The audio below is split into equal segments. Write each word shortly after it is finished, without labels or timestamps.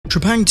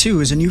Trepang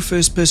 2 is a new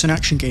first-person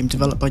action game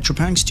developed by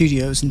Trepang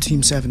Studios and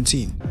Team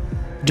 17.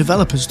 The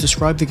developers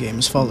describe the game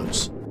as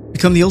follows.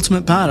 Become the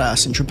ultimate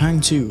badass in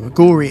Trepang 2, a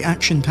gory,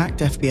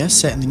 action-packed FPS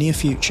set in the near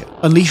future.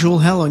 Unleash all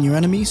hell on your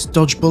enemies,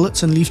 dodge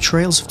bullets and leave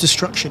trails of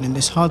destruction in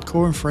this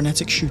hardcore and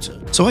frenetic shooter.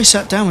 So I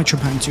sat down with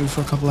Trepang 2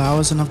 for a couple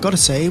hours and I've got to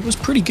say it was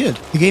pretty good.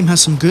 The game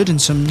has some good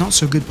and some not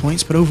so good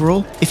points, but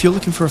overall, if you're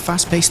looking for a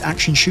fast-paced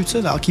action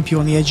shooter that'll keep you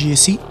on the edge of your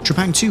seat,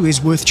 Trepang 2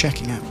 is worth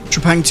checking out.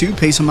 Trepang 2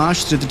 pays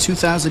homage to the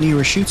 2000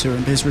 era shooter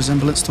and bears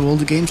resemblance to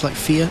older games like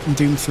Fear and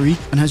Doom 3,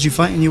 and has you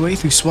fighting your way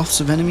through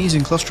swaths of enemies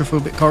in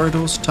claustrophobic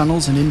corridors,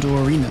 tunnels and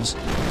indoor arenas.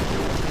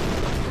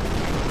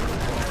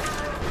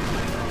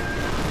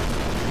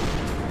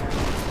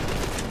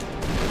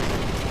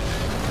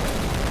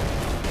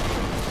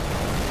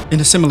 In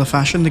a similar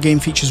fashion, the game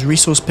features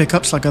resource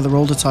pickups like other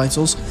older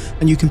titles,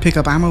 and you can pick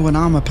up ammo and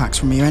armor packs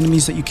from your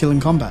enemies that you kill in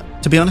combat.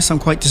 To be honest, I'm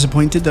quite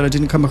disappointed that I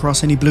didn't come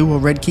across any blue or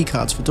red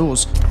keycards for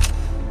doors.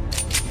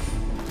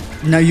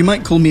 Now, you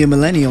might call me a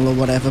millennial or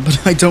whatever,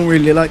 but I don't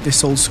really like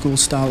this old school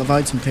style of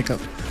item pickup.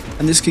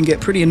 And this can get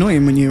pretty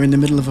annoying when you're in the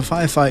middle of a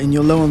firefight and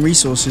you're low on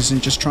resources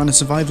and just trying to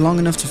survive long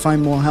enough to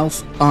find more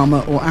health,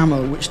 armor or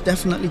ammo, which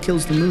definitely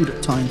kills the mood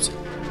at times.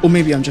 Or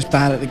maybe I'm just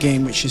bad at the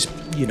game, which is,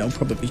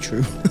 probably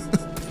true.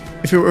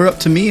 If it were up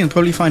to me, I'd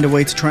probably find a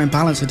way to try and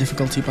balance the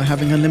difficulty by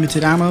having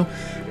unlimited ammo,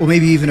 or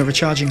maybe even a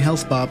recharging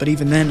health bar, but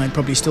even then I'd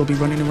probably still be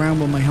running around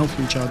while my health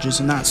recharges,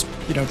 and that's,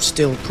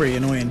 still pretty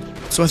annoying.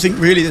 So I think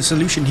really the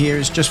solution here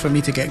is just for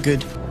me to get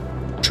good.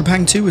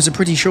 Trepang 2 is a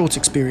pretty short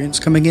experience,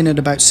 coming in at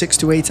about 6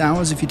 to 8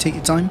 hours if you take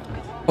your time.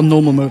 On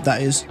normal mode,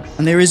 that is.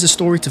 And there is a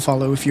story to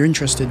follow if you're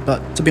interested,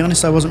 but to be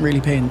honest I wasn't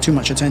really paying too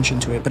much attention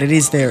to it, but it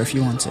is there if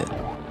you want it.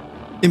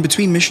 In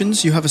between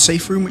missions, you have a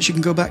safe room which you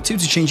can go back to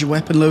change your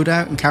weapon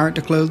loadout and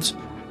character clothes.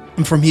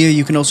 And from here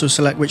you can also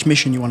select which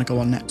mission you want to go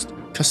on next.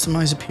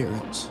 Customize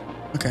appearance.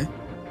 Okay.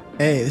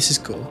 Hey, this is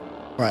cool.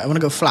 Right, I want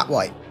to go flat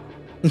white.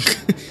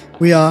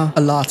 We are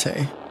a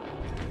latte.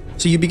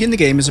 So you begin the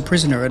game as a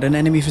prisoner at an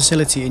enemy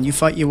facility and you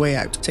fight your way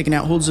out, taking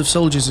out hordes of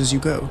soldiers as you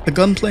go. The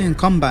gunplay and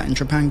combat in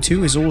Trepang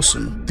 2 is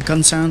awesome. The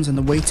gun sounds and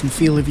the weight and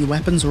feel of your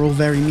weapons are all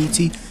very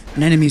meaty,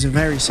 and enemies are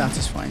very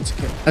satisfying to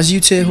kill. As you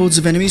tear hordes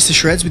of enemies to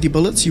shreds with your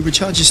bullets, you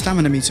recharge your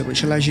stamina meter,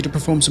 which allows you to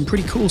perform some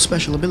pretty cool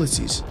special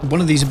abilities.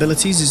 One of these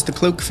abilities is the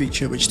cloak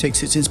feature, which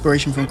takes its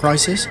inspiration from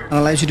Crisis and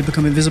allows you to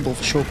become invisible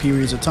for short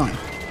periods of time.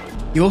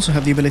 You also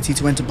have the ability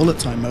to enter bullet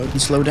time mode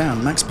and slow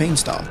down, Max Payne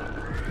style.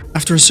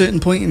 After a certain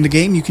point in the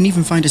game, you can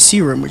even find a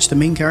serum which the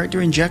main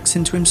character injects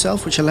into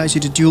himself, which allows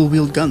you to dual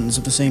wield guns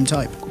of the same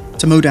type,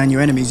 to mow down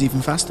your enemies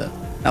even faster.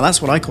 Now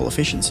that's what I call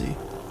efficiency.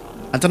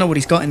 I don't know what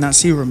he's got in that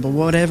serum, but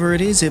whatever it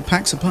is, it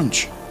packs a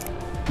punch.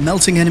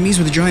 Melting enemies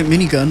with a giant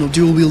minigun or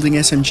dual wielding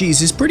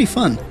SMGs is pretty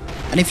fun,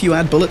 and if you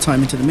add bullet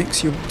time into the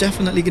mix, you're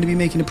definitely going to be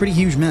making a pretty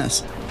huge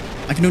mess.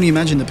 I can only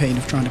imagine the pain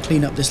of trying to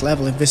clean up this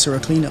level in Viscera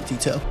cleanup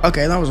detail.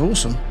 Okay, that was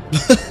awesome.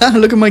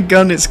 Look at my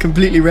gun, it's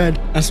completely red.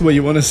 That's what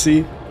you want to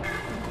see.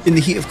 In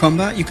the heat of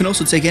combat, you can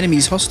also take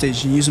enemies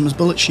hostage and use them as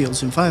bullet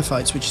shields in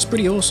firefights, which is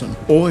pretty awesome.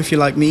 Or if you're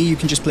like me, you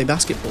can just play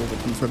basketball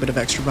with them for a bit of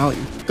extra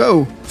value.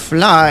 Go!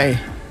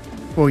 Fly!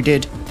 Or he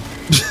did.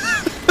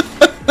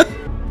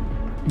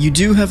 You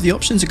do have the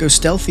option to go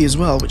stealthy as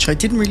well, which I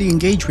didn't really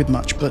engage with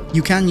much, but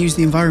you can use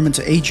the environment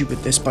to aid you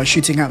with this by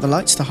shooting out the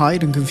lights to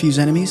hide and confuse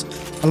enemies,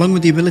 along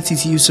with the ability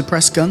to use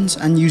suppressed guns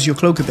and use your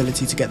cloak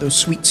ability to get those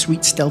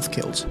sweet stealth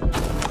kills.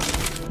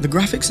 The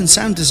graphics and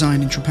sound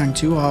design in Trepang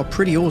 2 are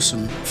pretty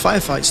awesome.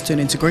 Firefights turn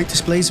into great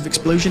displays of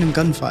explosion and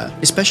gunfire,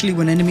 especially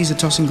when enemies are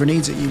tossing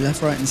grenades at you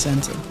left, right and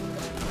centre.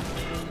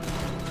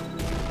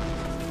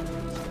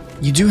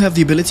 You do have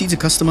the ability to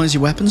customize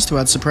your weapons to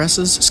add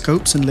suppressors,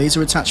 scopes and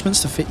laser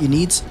attachments to fit your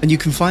needs, and you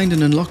can find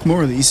and unlock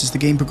more of these as the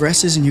game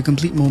progresses and you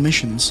complete more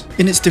missions.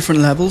 In its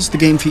different levels, the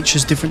game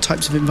features different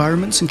types of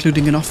environments,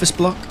 including an office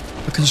block,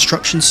 a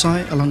construction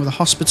site, along with a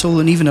hospital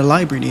and even a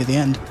library near the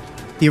end.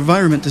 The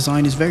environment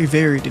design is very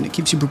varied and it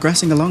keeps you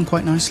progressing along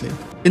quite nicely.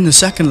 In the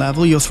second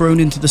level, you're thrown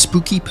into the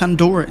spooky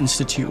Pandora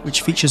Institute,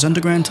 which features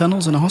underground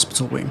tunnels and a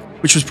hospital wing,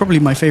 which was probably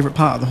my favourite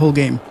part of the whole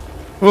game.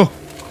 Oh!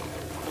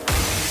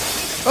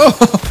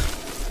 Oh!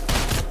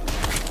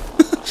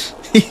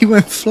 He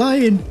went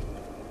flying!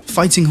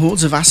 Fighting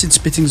hordes of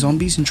acid-spitting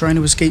zombies and trying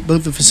to escape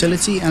both the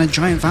facility and a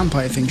giant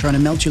vampire thing trying to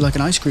melt you like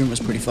an ice cream was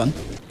pretty fun.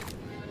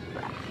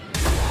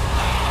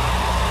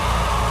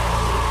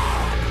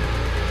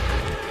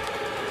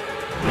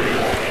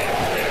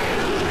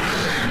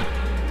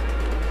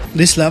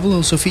 This level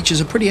also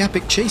features a pretty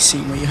epic chase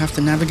scene where you have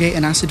to navigate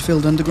an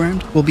acid-filled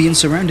underground while being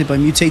surrounded by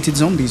mutated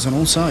zombies on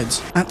all sides.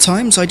 At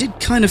times, I did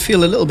kind of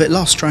feel a little bit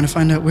lost trying to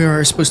find out where I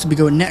was supposed to be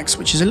going next,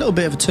 which is a little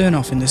bit of a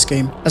turn-off in this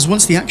game, as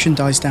once the action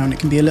dies down it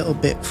can be a little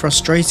bit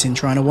frustrating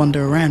trying to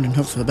wander around and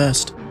hope for the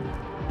best.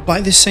 By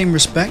this same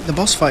respect, the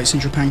boss fights in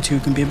Trepang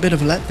 2 can be a bit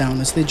of a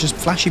letdown as they're just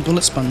flashy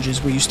bullet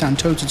sponges where you stand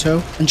toe to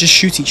toe and just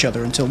shoot each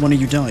other until one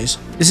of you dies.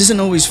 This isn't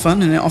always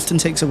fun and it often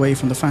takes away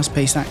from the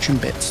fast-paced action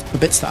bits, the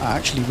bits that are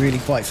actually really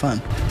quite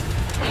fun.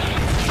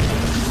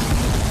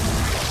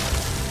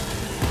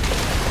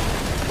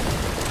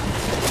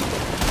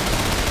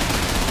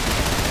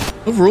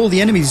 Overall, the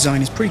enemy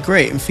design is pretty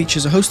great and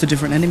features a host of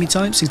different enemy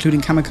types,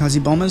 including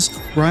kamikaze bombers,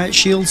 riot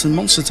shields, and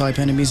monster type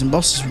enemies and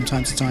bosses from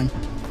time to time.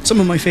 Some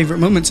of my favourite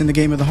moments in the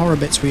game are the horror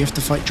bits where you have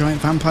to fight giant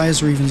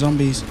vampires or even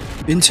zombies.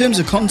 In terms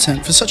of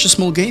content, for such a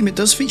small game it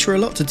does feature a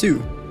lot to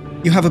do.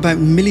 You have about a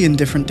million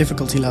different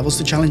difficulty levels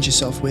to challenge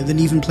yourself with, and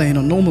even playing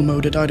on normal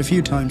mode I died a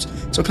few times,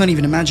 so I can't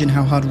even imagine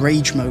how hard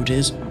rage mode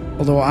is.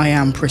 Although I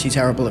am pretty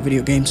terrible at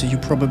video games, as you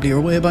probably are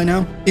aware by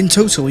now. In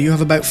total, you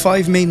have about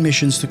 5 main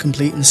missions to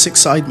complete and 6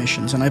 side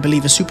missions, and I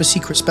believe a super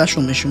secret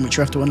special mission which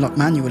you have to unlock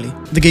manually.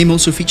 The game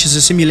also features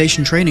a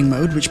simulation training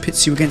mode which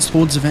pits you against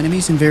hordes of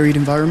enemies in varied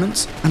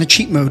environments, and a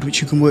cheat mode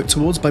which you can work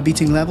towards by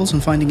beating levels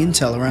and finding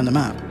intel around the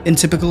map. In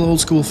typical old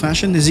school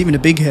fashion, there's even a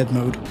big head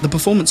mode. The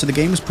performance of the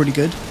game was pretty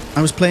good.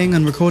 I was playing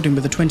and recording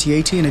with a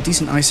 2080 and a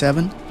decent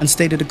i7, and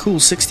stayed at a cool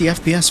 60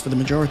 FPS for the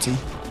majority.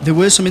 There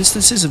were some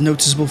instances of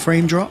noticeable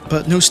frame drop,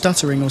 but no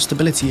stuttering or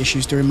stability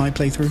issues during my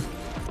playthrough.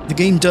 The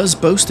game does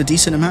boast a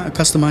decent amount of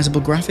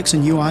customizable graphics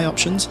and UI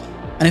options,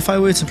 and if I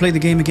were to play the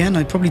game again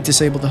I'd probably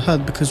disable the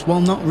HUD because while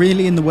not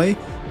really in the way,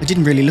 I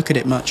didn't really look at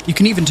it much. You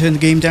can even turn the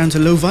game down to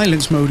low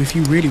violence mode if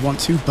you really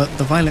want to, but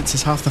the violence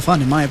is half the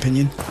fun in my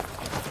opinion.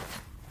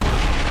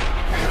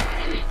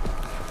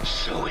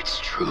 So it's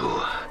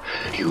true,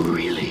 you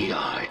really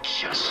are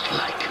just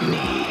like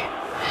me.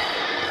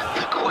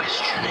 The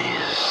question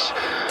is,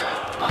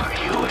 are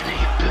you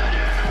any better?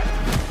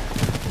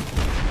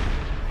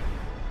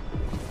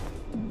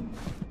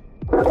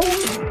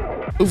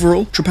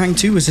 Overall, Trepang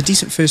 2 is a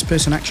decent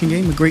first-person action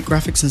game with great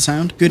graphics and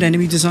sound, good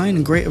enemy design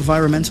and great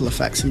environmental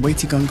effects and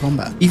weighty gun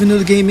combat. Even though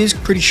the game is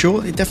pretty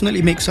short, it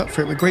definitely makes up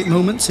for it with great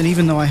moments, and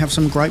even though I have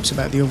some gripes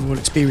about the overall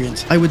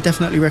experience, I would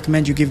definitely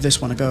recommend you give this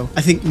one a go.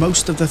 I think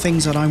most of the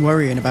things that I'm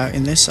worrying about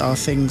in this are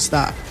things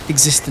that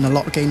exist in a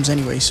lot of games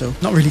anyway, so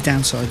not really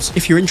downsides.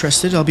 If you're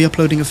interested, I'll be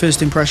uploading a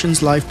first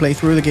impressions live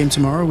playthrough of the game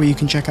tomorrow where you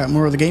can check out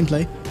more of the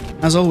gameplay.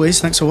 As always,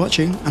 thanks for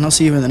watching, and I'll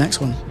see you in the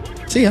next one.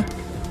 See ya!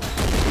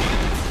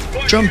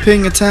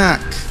 Jumping attack!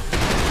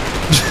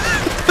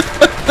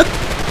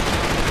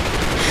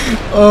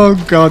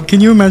 Oh god,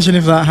 can you imagine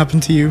if that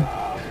happened to you?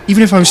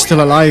 Even if I was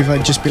still alive,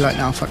 I'd just be like,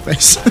 nah, fuck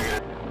this.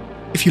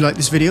 If you like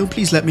this video,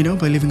 please let me know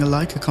by leaving a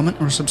like, a comment,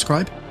 or a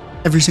subscribe.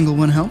 Every single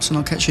one helps, and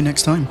I'll catch you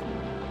next time.